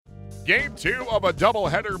Game 2 of a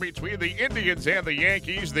doubleheader between the Indians and the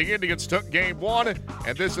Yankees. The Indians took Game 1,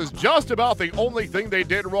 and this is just about the only thing they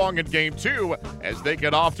did wrong in Game 2 as they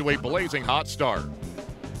get off to a blazing hot start.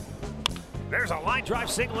 There's a line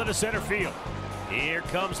drive single into center field. Here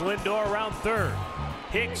comes Lindor around third.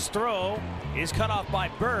 Hicks' throw is cut off by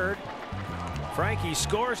Bird. Frankie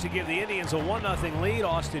scores to give the Indians a 1-0 lead.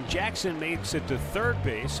 Austin Jackson makes it to third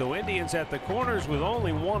base. So Indians at the corners with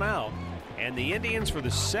only one out. And the Indians for the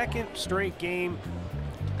second straight game,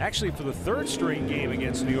 actually for the third straight game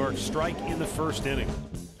against New York, strike in the first inning.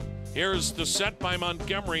 Here's the set by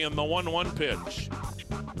Montgomery in the 1-1 pitch.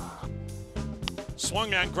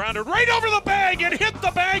 Swung on, grounded right over the bag. It hit the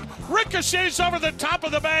bag. Ricochets over the top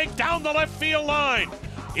of the bag down the left field line.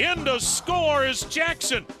 In to score is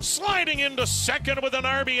Jackson. Sliding into second with an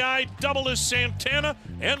RBI double is Santana.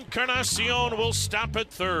 Encarnacion will stop at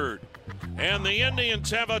third. And the Indians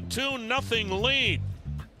have a 2-0 lead.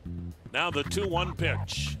 Now the 2-1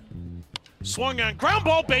 pitch. Swung on, ground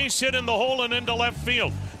ball, base hit in the hole and into left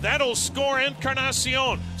field. That'll score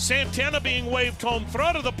Encarnacion. Santana being waved home.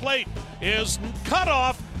 Throw to the plate is cut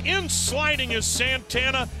off. In sliding is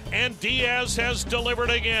Santana, and Diaz has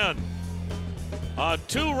delivered again. A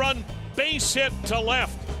 2-run base hit to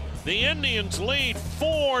left. The Indians lead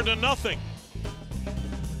 4-0.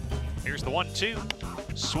 Here's the 1-2.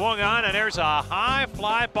 Swung on, and there's a high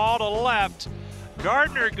fly ball to left.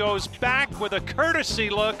 Gardner goes back with a courtesy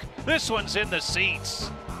look. This one's in the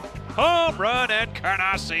seats. Home run,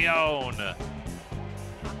 Encarnacion.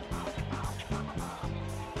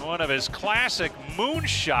 One of his classic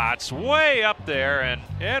moonshots way up there, and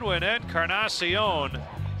Edwin Encarnacion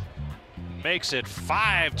makes it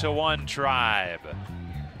 5-1 Tribe.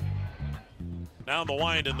 Now the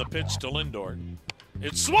wind in the pitch to Lindor.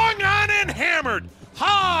 It's swung on and hammered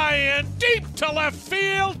high and deep to left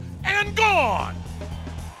field and gone.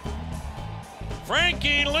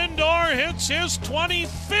 Frankie Lindor hits his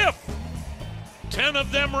 25th. 10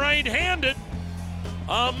 of them right-handed.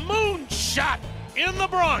 A moonshot in the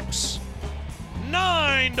Bronx.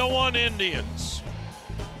 9-1 Indians.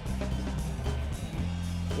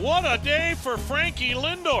 What a day for Frankie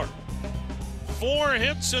Lindor. 4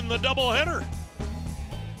 hits in the doubleheader.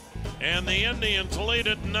 And the Indians lead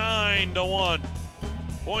at 9-1.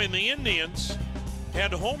 Boy, and the Indians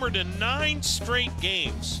had homered in 9 straight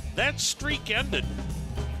games. That streak ended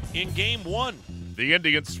in Game 1. The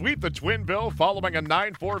Indians sweep the Twin Bill following a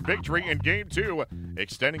 9-4 victory in Game 2,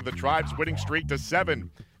 extending the Tribe's winning streak to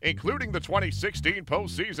 7. Including the 2016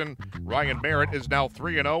 postseason, Ryan Merritt is now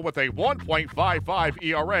 3-0 with a 1.55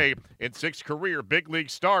 ERA in 6 career big league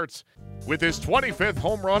starts. With his 25th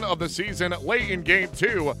home run of the season late in Game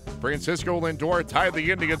 2, Francisco Lindor tied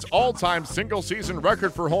the Indians' all-time single-season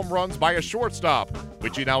record for home runs by a shortstop,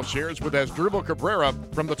 which he now shares with Asdrubal Cabrera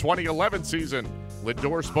from the 2011 season.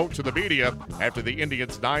 Lindor spoke to the media after the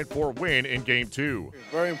Indians' 9-4 win in Game 2.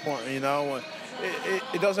 Very important, you know.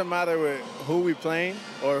 It doesn't matter who we playing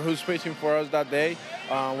or who's pitching for us that day.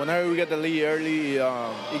 Whenever we get the lead early,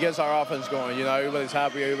 it gets our offense going. You know, everybody's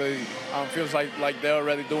happy. Everybody feels like they're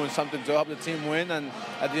already doing something to help the team win. And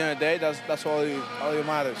at the end of the day, that's all it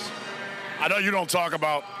matters. I know you don't talk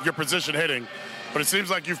about your position hitting, but it seems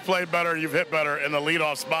like you've played better, you've hit better in the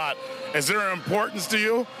leadoff spot. Is there an importance to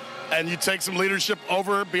you, and you take some leadership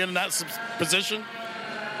over being in that position?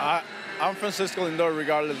 I'm Francisco Lindor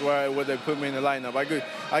regardless where they put me in the lineup.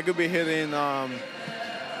 I could be hitting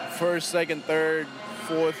first, second, third,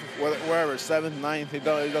 fourth, wherever, seventh, ninth. It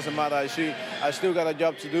doesn't matter. I still got a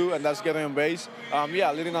job to do, and that's getting on base.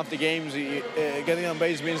 Leading off the games, getting on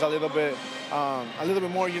base means a little bit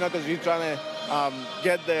more, you know, because you're trying to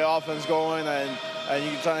get the offense going and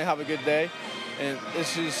you're trying to have a good day. And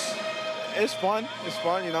it's fun. It's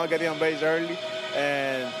fun, you know, getting on base early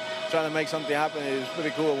and trying to make something happen is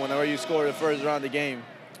pretty cool. Whenever you score the first round of the game,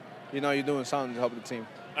 you know you're doing something to help the team.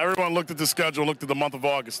 Everyone looked at the schedule, looked at the month of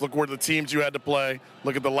August, look where the teams you had to play,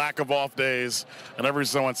 look at the lack of off days, and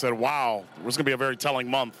someone said, wow, this is going to be a very telling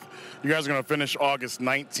month. You guys are going to finish August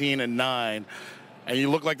 19-9, and you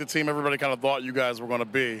look like the team everybody kind of thought you guys were going to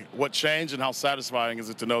be. What changed, and how satisfying is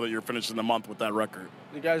it to know that you're finishing the month with that record?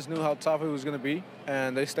 The guys knew how tough it was going to be,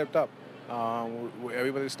 and they stepped up.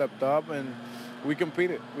 Everybody stepped up, and we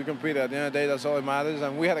competed. At the end of the day, that's all that matters.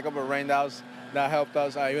 And we had a couple of raindowns that helped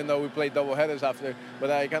us, even though we played double headers after. But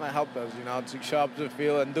that kind of helped us, you know, to show up to the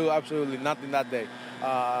field and do absolutely nothing that day.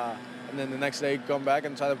 And then the next day, come back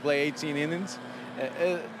and try to play 18 innings.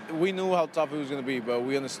 We knew how tough it was going to be, but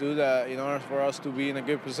we understood that in order for us to be in a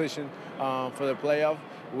good position for the playoff,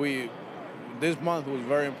 this month was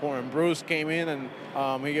very important. Bruce came in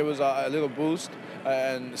and he gave us a little boost,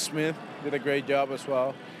 and Smith did a great job as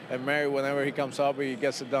well. And Mary, whenever he comes up, he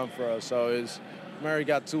gets it done for us. So Mary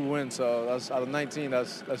got 2 wins, so that's out of 19.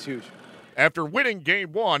 That's huge. After winning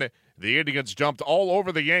Game 1, the Indians jumped all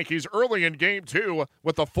over the Yankees early in Game 2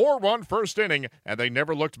 with a 4-run first inning, and they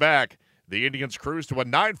never looked back. The Indians cruised to a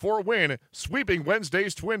 9-4 win, sweeping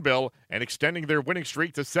Wednesday's Twin Bill and extending their winning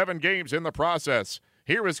streak to 7 games in the process.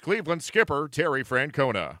 Here is Cleveland skipper Terry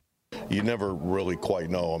Francona. You never really quite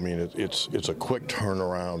know. I mean, it's a quick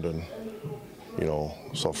turnaround, and you know,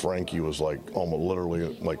 so Frankie was like almost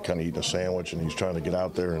literally like kind of eating a sandwich, and he's trying to get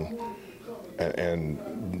out there, and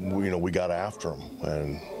you know, we got after him,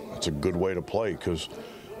 and it's a good way to play because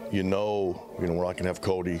you know we're not going to have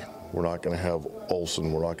Cody, we're not going to have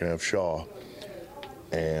Olsen, we're not going to have Shaw,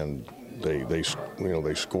 and they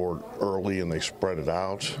scored early and they spread it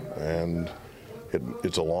out, and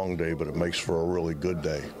it's a long day, but it makes for a really good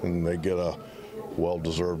day, and they get a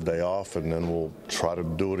well-deserved day off, and then we'll try to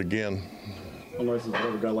do it again. How nice is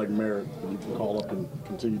a guy like Merritt that you can call up and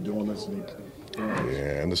continue doing this?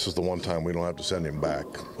 Yeah, and this is the one time we don't have to send him back.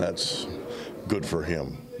 That's good for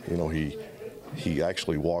him. You know, he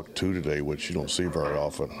actually walked 2 today, which you don't see very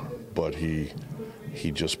often, but he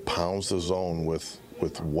just pounds the zone with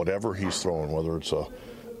whatever he's throwing, whether it's a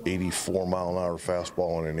 84-mile-an-hour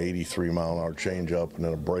fastball and an 83-mile-an-hour changeup and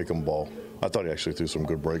then a breaking ball. I thought he actually threw some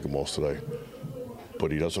good breaking balls today, but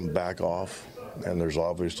he doesn't back off, and there's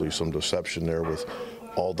obviously some deception there with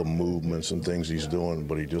all the movements and things he's doing,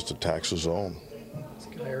 but he just attacks the zone.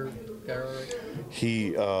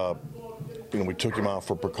 He, we took him out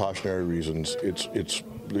for precautionary reasons. It's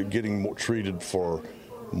getting treated for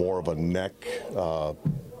more of a neck, like,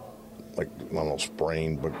 I don't know,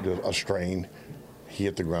 sprain, but a strain. He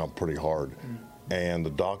hit the ground pretty hard, and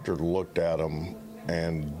the doctor looked at him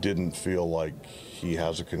and didn't feel like he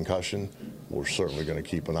has a concussion. We're certainly going to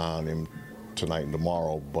keep an eye on him tonight and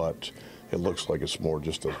tomorrow, but it looks like it's more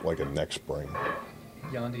just like a neck sprain.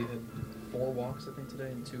 Yandy had 4 walks, I think,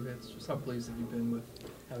 today and 2 hits. Just how pleased have you been with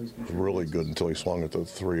how he's contributed? Really good until he swung at the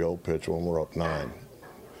 3-0 pitch when we're up 9.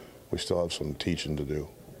 We still have some teaching to do.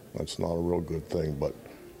 That's not a real good thing, but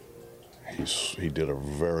he did a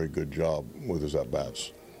very good job with his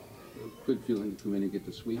at-bats. Good feeling to come in and get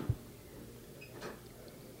the sweep.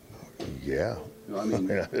 Yeah. No, I mean,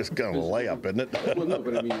 it's kind of a layup, isn't it? Well, no,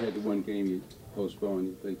 but I mean, you had the 1 game you postponed,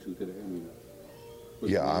 you played 2 today. I mean,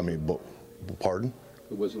 yeah, I mean, pardon?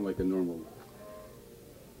 It wasn't like a normal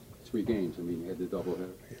 3 games. I mean, you had the doubleheader.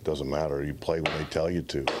 It doesn't matter. You play when they tell you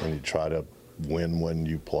to, and you try to win when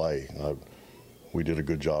you play. We did a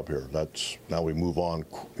good job here. Now we move on.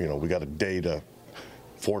 You know, we got a day to.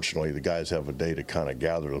 Fortunately, the guys have a day to kind of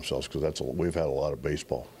gather themselves because we've had a lot of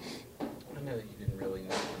baseball. I know that you didn't really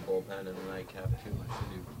need the bullpen and the nightcap too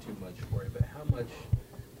much for you, but how much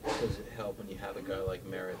does it help when you have a guy like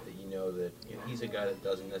Merritt that you know that he's a guy that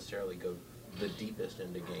doesn't necessarily go the deepest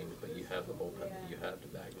into games, but you have the bullpen that you have to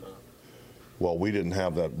back him up? Well, we didn't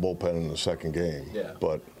have that bullpen in the second game,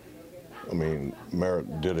 but I mean,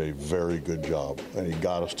 Merritt did a very good job, and he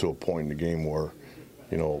got us to a point in the game where,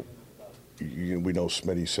 we know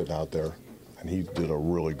Smitty's sitting out there, and he did a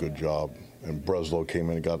really good job. And Breslow came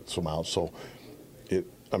in and got some outs. So,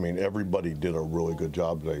 everybody did a really good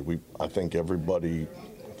job today. I think everybody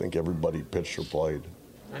pitched or played.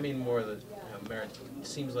 I mean, more that Merritt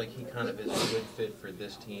seems like he kind of is a good fit for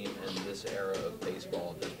this team and this era of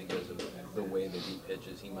baseball, just because of the way that he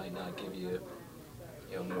pitches. He might not give you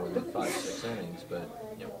more than 5-6 innings, but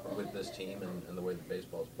with this team and the way the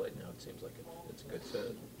baseball's played now, it seems like it's a good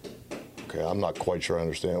fit. Okay, I'm not quite sure I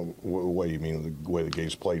understand what you mean, the way the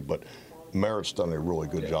game's played, but Merritt's done a really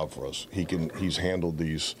good job for us. He's handled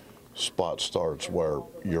these spot starts where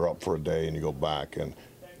you're up for a day and you go back, and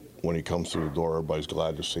when he comes through the door, everybody's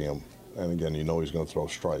glad to see him. And again, he's going to throw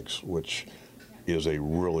strikes, which is a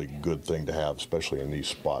really good thing to have, especially in these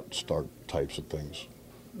spot start types of things.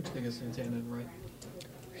 What do you think of Santana and Wright?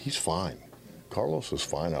 He's fine. Carlos is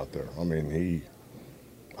fine out there. I mean,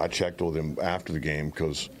 I checked with him after the game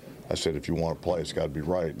because I said, if you want to play, it's got to be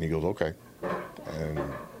right. And he goes, okay. And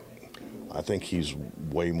I think he's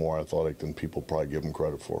way more athletic than people probably give him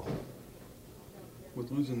credit for. With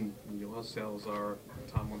losing Yoel Salazar,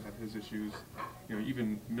 Tomlin had his issues,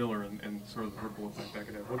 even Miller and sort of the ripple effect that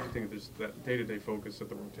could have. What do you think of this, that day-to-day focus at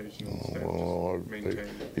the rotation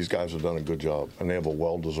staff? These guys have done a good job, and they have a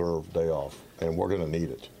well-deserved day off, and we're going to need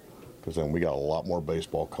it because then we got a lot more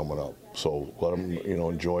baseball coming up. So let them,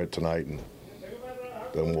 enjoy it tonight, and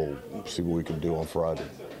then we'll see what we can do on Friday.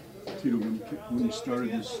 Tito, when you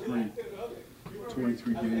started this streak,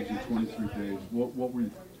 23 games in 23 days, what were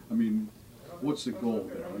you, What's the goal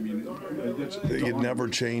there? I mean, that's It never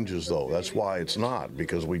changes, though. That's why it's not,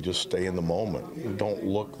 because we just stay in the moment. We don't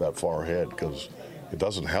look that far ahead because it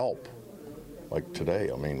doesn't help. Like today,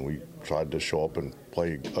 I mean, we tried to show up and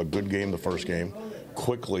play a good game the first game,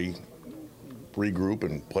 quickly regroup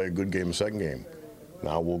and play a good game the second game.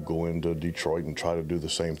 Now we'll go into Detroit and try to do the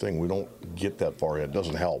same thing. We don't get that far ahead. It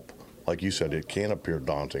doesn't help. Like you said, it can appear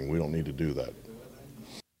daunting. We don't need to do that.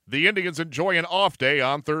 The Indians enjoy an off day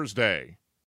on Thursday.